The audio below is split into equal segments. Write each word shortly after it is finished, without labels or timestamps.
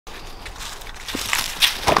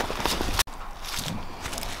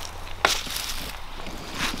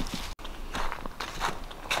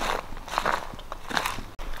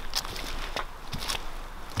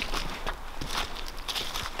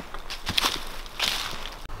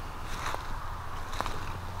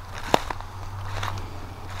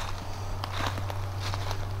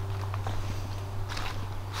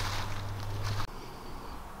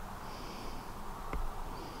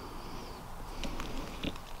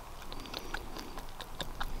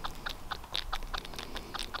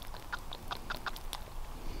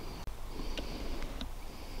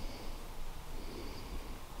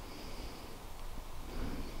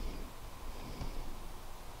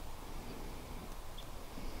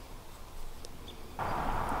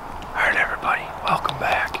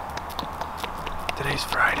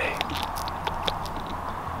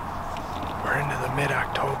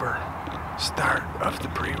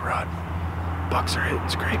bucks are hitting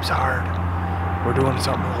scrapes hard. We're doing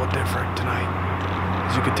something a little different tonight.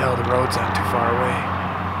 As you can tell, the road's not too far away.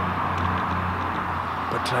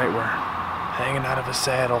 But tonight we're hanging out of a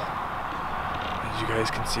saddle, as you guys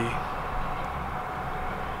can see.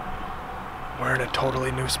 We're in a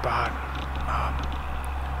totally new spot.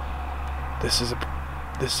 This is a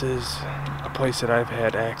place that I've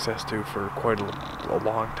had access to for quite a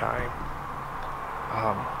long time.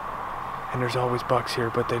 And there's always bucks here,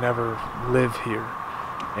 but they never live here.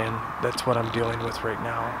 And that's what I'm dealing with right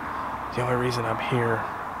now. The only reason I'm here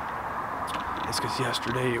is because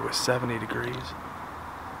yesterday it was 70 degrees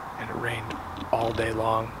and it rained all day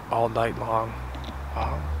long, all night long.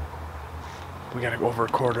 We got over a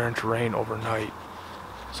quarter-inch rain overnight,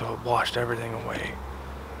 so it washed everything away.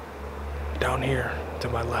 Down here to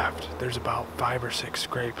my left, there's about 5 or 6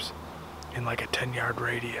 scrapes in like a 10-yard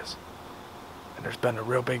radius. And there's been a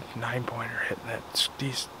real big 9-pointer hitting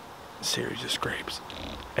these series of scrapes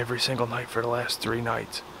every single night for the last 3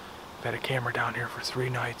 nights. I've had a camera down here for 3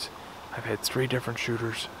 nights. I've had 3 different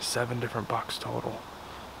shooters, 7 different bucks total.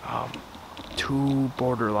 2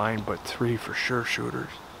 borderline, but 3 for sure shooters.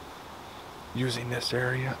 Using this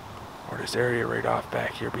area, or this area right off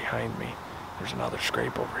back here behind me, there's another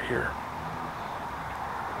scrape over here.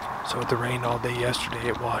 So with the rain all day yesterday,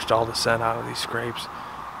 it washed all the scent out of these scrapes.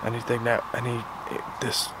 The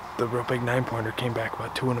real big 9-pointer came back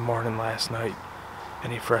about 2 in the morning last night,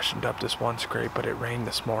 and he freshened up this one scrape, but it rained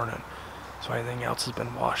this morning, so everything else has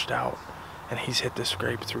been washed out, and he's hit this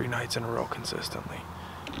scrape 3 nights in a row consistently.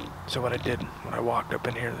 So what I did when I walked up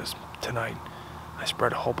in here tonight, I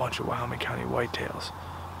spread a whole bunch of Wyoming County whitetails.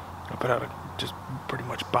 I put out just pretty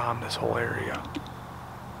much bombed this whole area.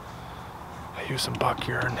 I used some buck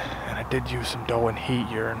urine, and I did use some doe and heat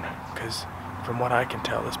urine, because from what I can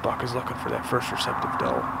tell, this buck is looking for that first receptive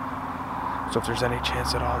doe. So if there's any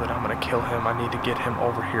chance at all that I'm going to kill him, I need to get him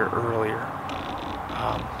over here earlier.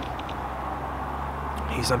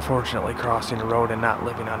 He's unfortunately crossing the road and not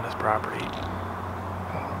living on this property.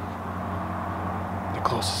 The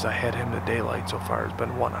closest I had him to daylight so far has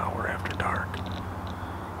been 1 hour after dark.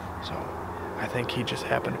 So I think he just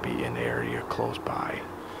happened to be in the area close by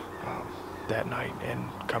that night and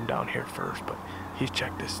come down here first, but he's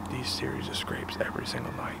checked these series of scrapes every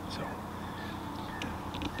single night. So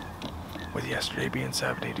with yesterday being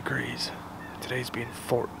 70 degrees, today's being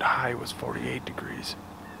the high was 48 degrees.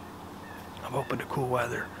 I'm hoping to cool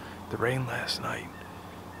weather. The rain last night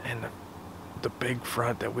and the big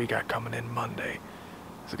front that we got coming in Monday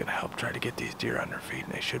is going to help try to get these deer on their feet,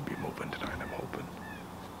 and they should be moving tonight, I'm hoping.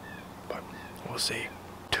 But we'll see.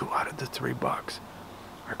 2 out of the 3 bucks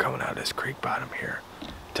are coming out of this creek bottom here.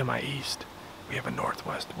 To my east, we have a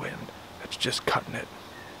northwest wind that's just cutting it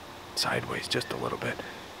sideways just a little bit.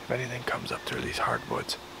 If anything comes up through these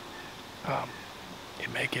hardwoods, it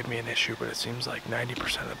may give me an issue, but it seems like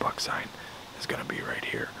 90% of the buck sign is going to be right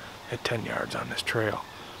here at 10 yards on this trail.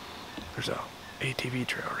 There's a ATV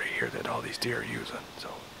trail right here that all these deer are using. So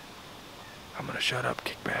I'm going to shut up,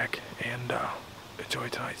 kick back, and enjoy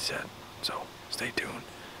tonight's set. So stay tuned.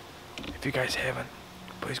 If you guys haven't,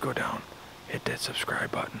 please go down, hit that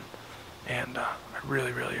subscribe button, and I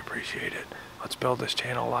really, really appreciate it. Let's build this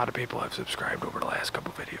channel. A lot of people have subscribed over the last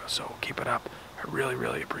couple videos, so keep it up. I really,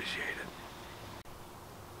 really appreciate it.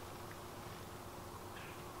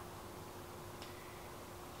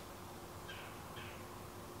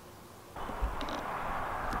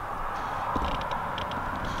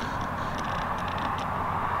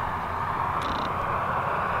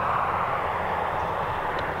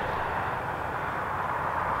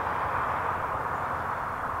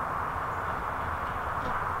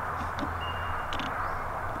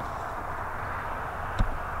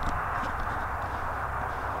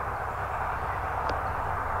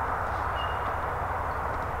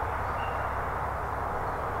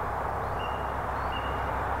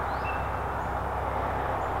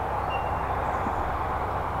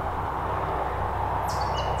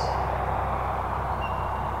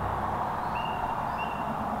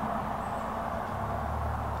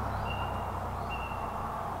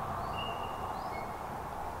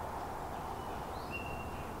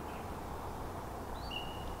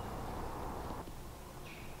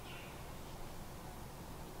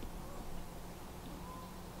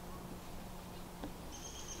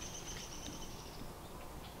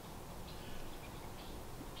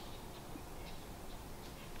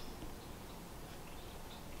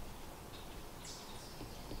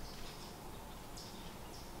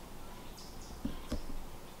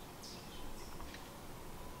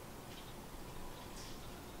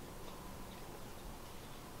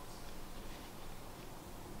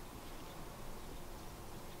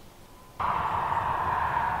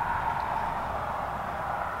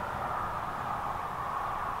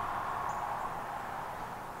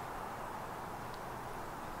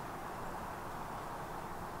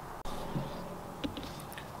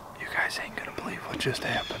 believe what just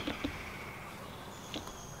happened.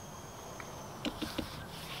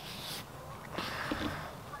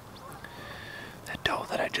 That doe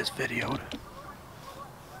that I just videoed,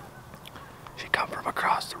 she come from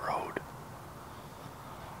across the road.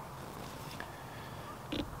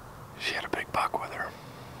 She had a big buck with her.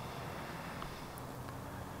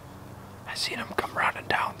 I seen him come running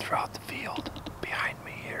down throughout the field behind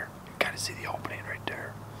me here. You kind of see the opening right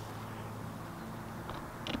there.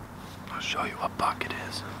 I'll show you what buck it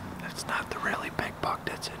is. It's not the really big buck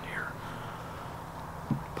that's in here,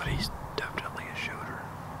 but he's definitely a shooter.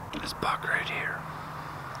 This buck right here.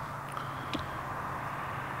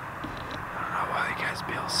 I don't know why you guys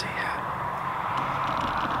be able to see it.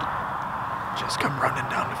 Just come running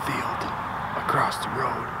down the field across the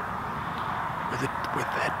road with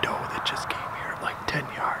that doe that just came here at like 10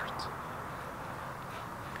 yards.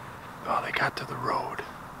 Well, they got to the road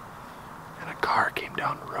and a car came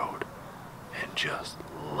down the road and just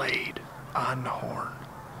laid on the horn.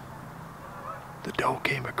 The doe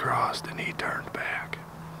came across and he turned back.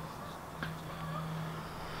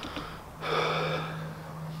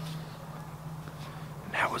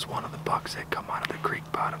 And that was one of the bucks that come out of the creek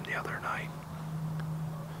bottom the other night.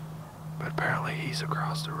 But apparently he's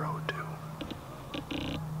across the road too.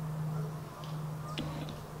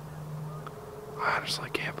 I honestly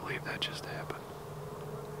can't believe that just happened.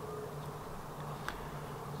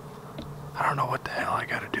 I don't know what the hell I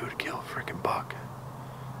gotta do to kill a freaking buck.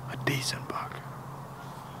 A decent buck.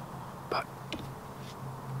 But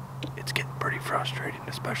it's getting pretty frustrating,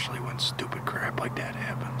 especially when stupid crap like that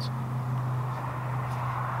happens.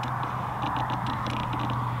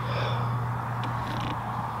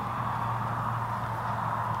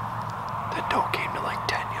 That doe came to like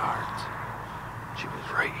 10 yards. She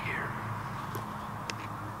was right here.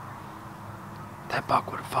 That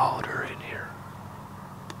buck would have followed her in here.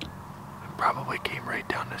 And probably came right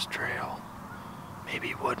down this trail. Maybe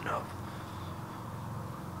he wouldn't have.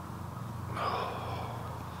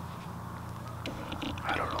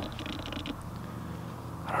 I don't know.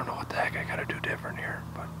 I don't know what the heck I gotta do different here,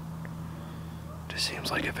 but it just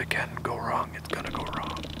seems like if it can go wrong, it's gonna go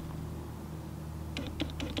wrong.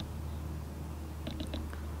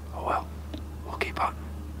 Oh well, we'll keep hunting.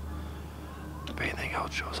 If anything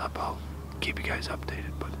else shows up, I'll keep you guys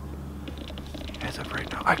updated, but as of right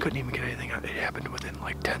now, I couldn't even get anything out. It happened within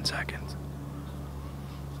like 10 seconds.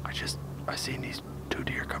 I seen these two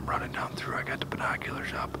deer come running down through. I got the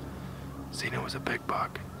binoculars up. Seen it was a big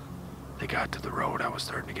buck. They got to the road. I was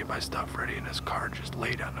starting to get my stuff ready, and this car just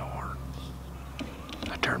laid on the horn.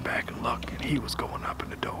 I turned back and looked, and he was going up,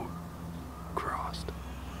 and the doe crossed.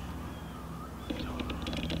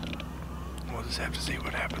 We'll just have to see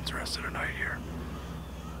what happens the rest of the night here.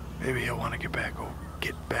 Maybe he'll want to get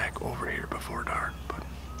back over here before dark, but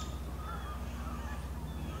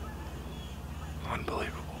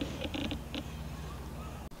unbelievable.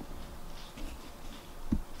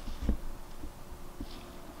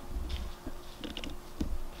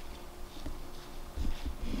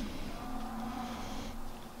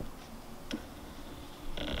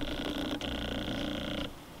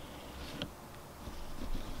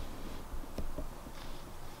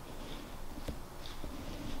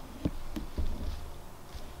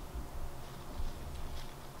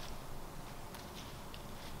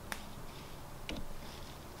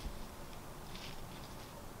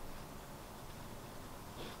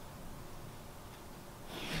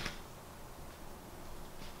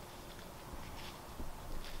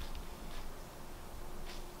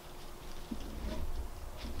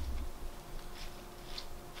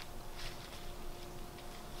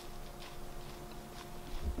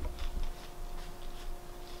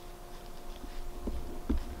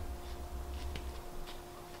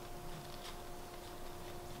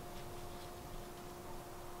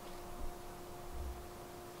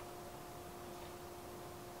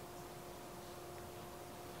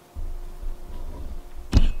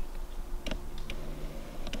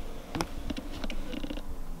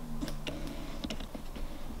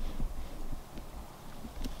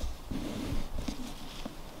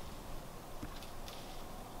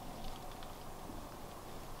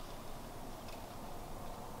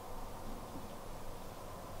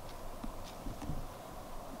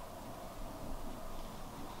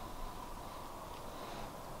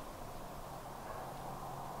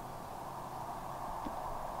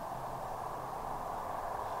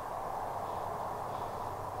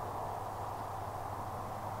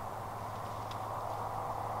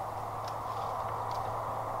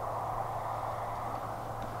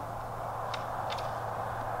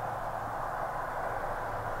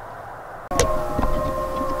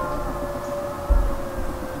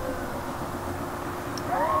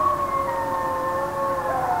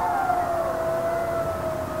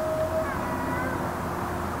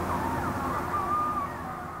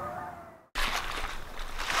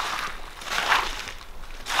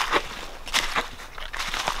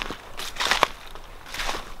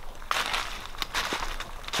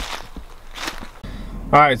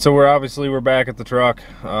 Alright, so we're back at the truck.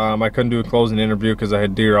 I couldn't do a closing interview because I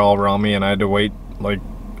had deer all around me and I had to wait like,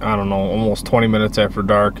 I don't know, almost 20 minutes after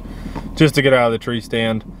dark just to get out of the tree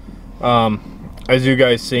stand. As you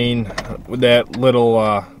guys seen, with that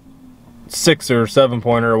little 6 or 7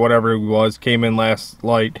 pointer or whatever it was came in last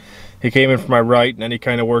light. He came in from my right and then he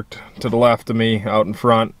kind of worked to the left of me out in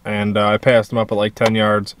front, and I passed him up at like 10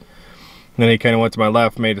 yards. And then he kind of went to my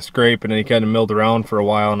left, made a scrape, and then he kind of milled around for a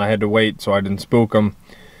while, and I had to wait so I didn't spook him.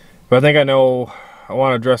 But I think I know, I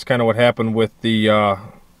want to address kind of what happened with the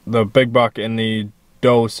big buck in the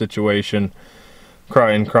doe situation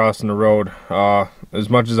crossing the road. As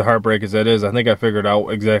much as a heartbreak as that is, I think I figured out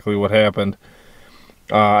exactly what happened.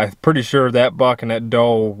 I'm pretty sure that buck and that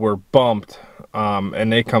doe were bumped,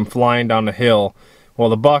 and they come flying down the hill. Well,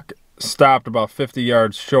 the buck stopped about 50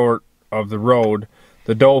 yards short of the road.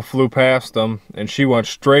 The doe flew past them, and she went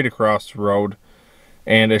straight across the road.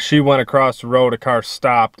 And as she went across the road, a car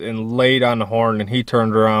stopped and laid on the horn, and he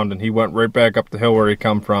turned around, and he went right back up the hill where he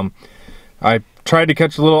come from. I tried to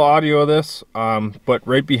catch a little audio of this, but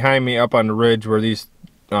right behind me up on the ridge where these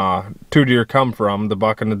two deer come from, the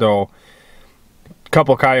buck and the doe, a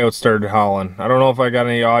couple coyotes started howling. I don't know if I got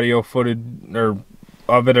any audio footage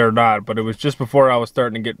of it or not, but it was just before I was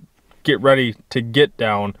starting to get ready to get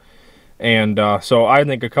down. And so I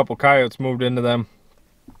think a couple coyotes moved into them,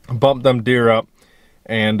 bumped them deer up,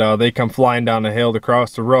 and they come flying down the hill to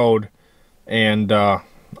cross the road. And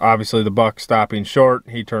obviously the buck stopping short,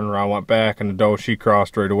 he turned around, went back, and the doe, she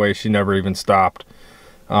crossed right away. She never even stopped.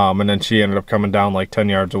 And then she ended up coming down like 10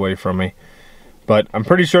 yards away from me. But I'm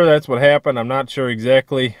pretty sure that's what happened. I'm not sure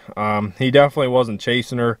exactly. He definitely wasn't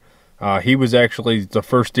chasing her. He was actually the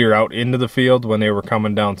first deer out into the field when they were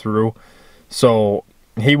coming down through. So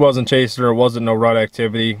he wasn't chasing her. It wasn't no rut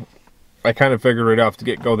activity. I kind of figured right off the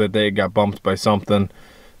get-go that they got bumped by something.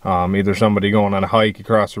 Either somebody going on a hike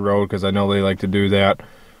across the road, because I know they like to do that,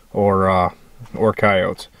 or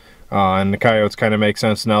coyotes. And the coyotes kind of make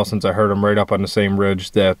sense now since I heard them right up on the same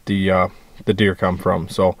ridge that the deer come from.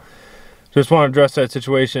 So just want to address that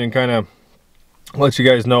situation and kind of let you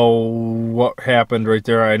guys know what happened right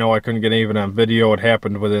there. I know I couldn't get even on video. It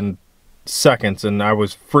happened within seconds, and I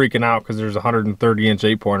was freaking out because there's a 130-inch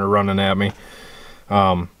 8-pointer running at me.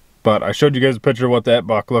 But I showed you guys a picture of what that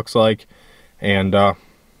buck looks like, and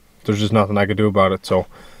there's just nothing I could do about it. So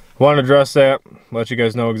I want to address that, let you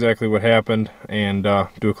guys know exactly what happened, and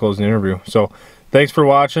do a closing interview. So thanks for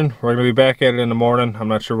watching. We're going to be back at it in the morning. I'm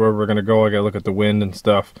not sure where we're going to go. I got to look at the wind and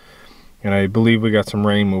stuff, and I believe we got some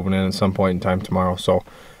rain moving in at some point in time tomorrow. So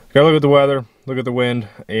got to look at the weather, look at the wind,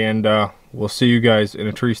 and we'll see you guys in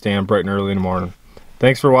a tree stand bright and early in the morning.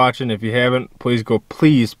 Thanks for watching. If you haven't, please go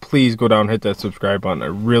down and hit that subscribe button. I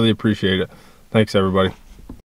really appreciate it. Thanks, everybody.